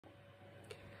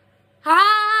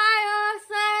Hi,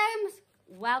 awesomes!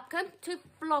 Welcome to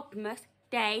Vlogmass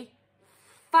Day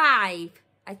 5.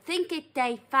 I think it's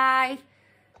Day 5.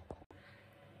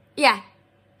 Yeah,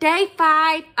 Day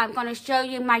 5. I'm going to show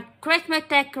you my Christmas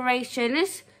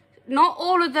decorations. Not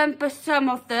all of them, but some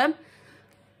of them.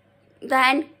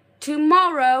 Then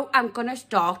tomorrow, I'm going to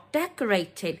start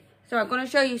decorating. So I'm going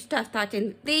to show you stuff that's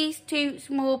in these two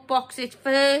small boxes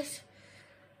first.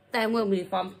 Then we'll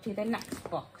move on to the next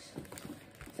box.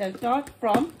 So start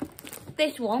from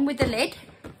this one with the lid.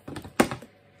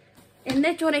 In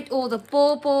this one it's all the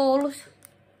baubles.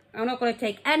 I'm not going to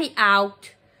take any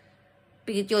out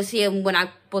because you'll see them when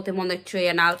I put them on the tree,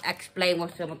 and I'll explain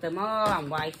what some of them are and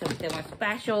why some of them are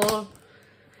special.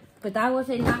 But that was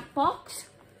in that box.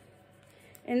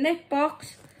 In this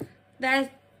box there's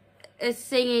a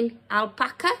singing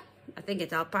alpaca. I think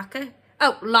it's alpaca.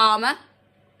 Oh, llama.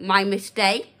 My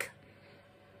mistake.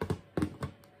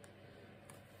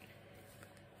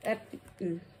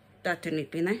 That didn't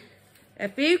need to be there. A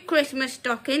few Christmas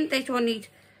stockings. This one needs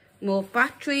more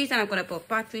batteries, and I'm going to put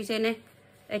batteries in it.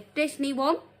 A Disney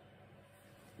one.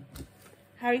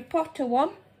 Harry Potter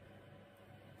one.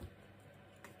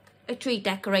 A tree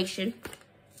decoration.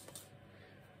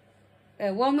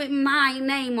 One with my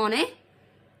name on it.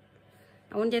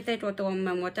 I wonder if that's what the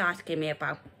woman was asking me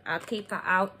about. I'll keep that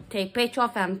out, take a picture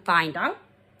of it and find out.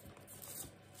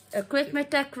 A Christmas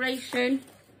decoration.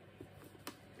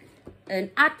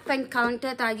 An advent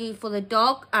calendar that I use for the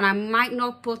dog, and I might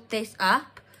not put this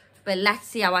up, but let's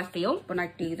see how I feel when I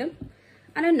do them.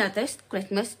 And another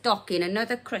Christmas stocking,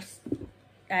 another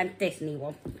Disney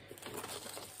one.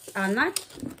 And that's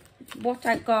what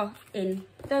I got in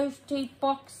those two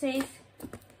boxes.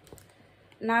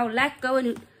 Now let's go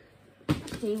and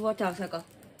see what else I got.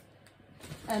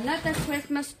 Another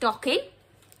Christmas stocking.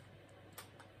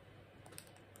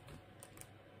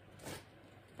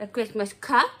 A Christmas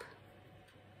cup.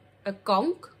 A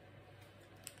gong.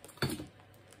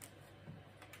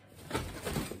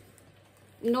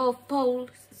 North Pole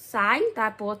sign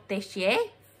that I bought this year.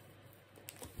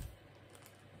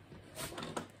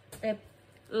 A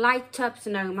light up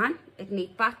snowman. It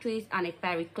needs batteries and it's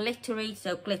very glittery,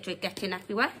 so glitter getting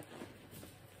everywhere.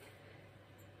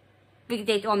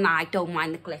 Because on that I don't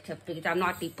mind the glitter because I'm not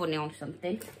actually putting it on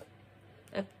something.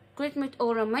 A Christmas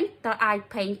ornament that I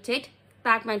painted.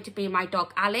 That's meant to be my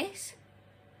dog Alice.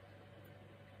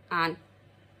 And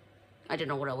I don't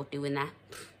know what I was doing there.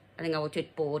 I think I was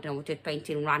just bored and I was just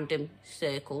painting random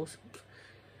circles.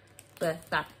 But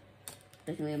that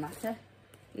doesn't really matter.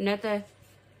 Another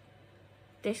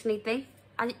Disney thing.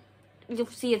 You'll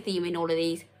see a theme in all of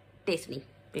these. Disney.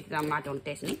 Because I'm mad on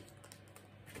Disney.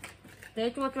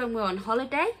 This was when we were on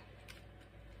holiday.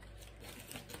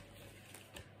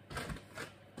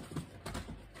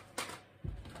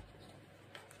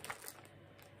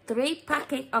 Three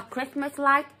packets of Christmas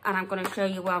lights, and I'm going to show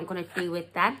you what I'm going to do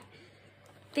with them.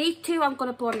 These two I'm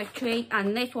going to put on the tree,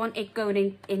 and this one is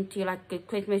going into like a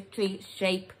Christmas tree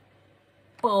shape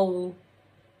bowl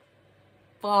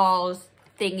balls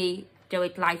thingy so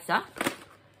it lights up.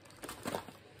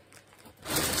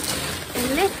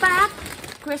 In this bag,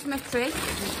 Christmas tree,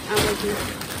 and we'll do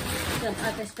some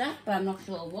other stuff, but I'm not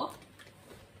sure what.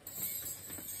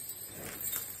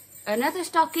 Another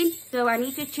stocking, so I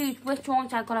need to choose which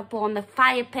ones I'm going to put on the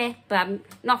fire pit, but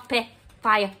not pit,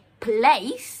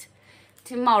 fireplace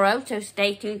tomorrow, so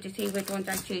stay tuned to see which ones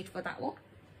I choose for that one.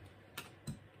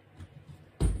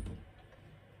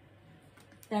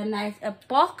 Then there's a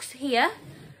box here.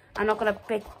 I'm not going to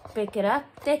pick it up.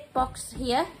 This box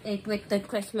here is with the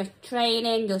Christmas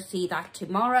training. You'll see that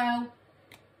tomorrow.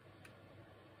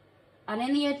 And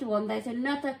in the other one, there's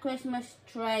another Christmas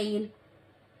train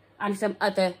and some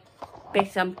other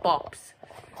bits and bobs.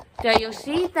 So you'll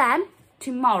see them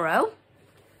tomorrow.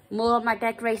 More of my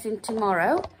decoration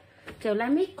tomorrow. So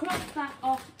let me cross that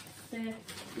off the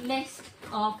list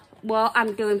of what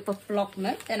I'm doing for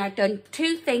Vlogmass. And I've done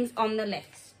two things on the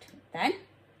list then.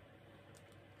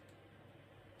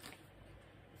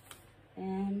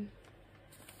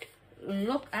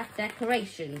 Look at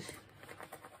decorations.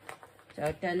 So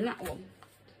I've done that one.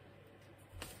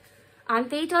 And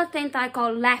these are things I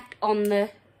got left on the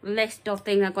list of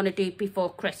things I'm going to do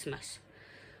before Christmas.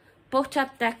 Put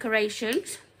up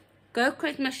decorations, go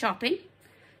Christmas shopping,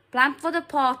 plan for the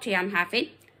party I'm having,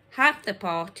 have the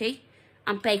party,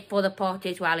 and pay for the party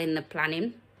as well in the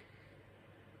planning.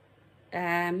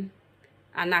 And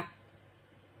that's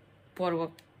what we're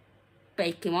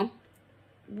baking on.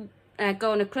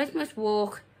 Go on a Christmas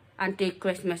walk and do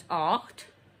Christmas art.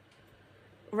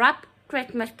 Wrap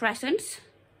Christmas presents.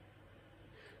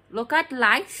 Look at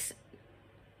lights.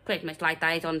 Christmas light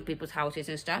that is on people's houses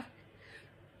and stuff.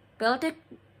 build a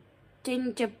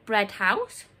gingerbread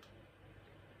house,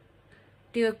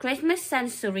 do a Christmas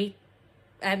sensory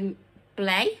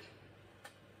play,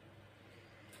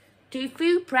 do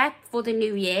food prep for the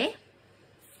new year,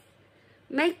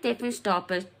 make different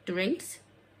Starburst drinks,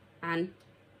 and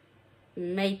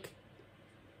make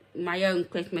my own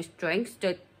Christmas drinks.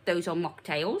 Those are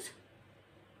mocktails.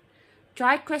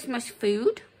 Try Christmas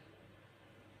food.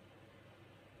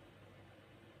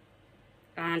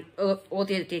 And all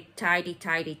the other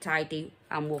tidy,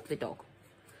 and walk the dog.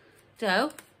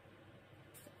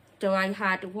 So I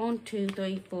had 1, 2,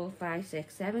 3, 4, 5,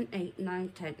 6, 7, 8, 9,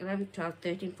 10, 11, 12,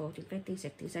 13, 14, 15,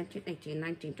 16, 17, 18,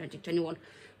 19, 20, 21.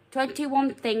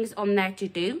 21 things on there to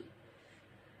do.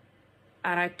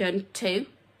 And I've done 2.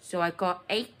 So I got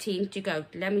 18 to go.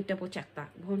 Let me double check that.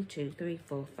 1, 2, 3,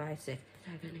 4, 5, 6,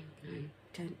 7, 8, 9,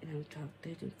 10, 11, 12,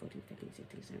 13, 14, 15,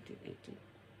 16, 17, 18.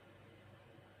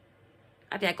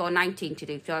 I think I got 19 to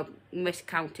do, so I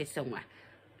miscounted somewhere.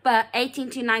 But 18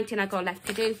 to 19 I got left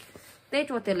to do. This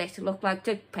is what the list looked like,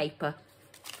 the paper.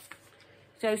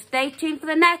 So stay tuned for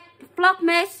the next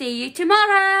Vlogmass. See you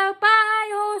tomorrow.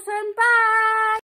 Bye, awesome. Bye.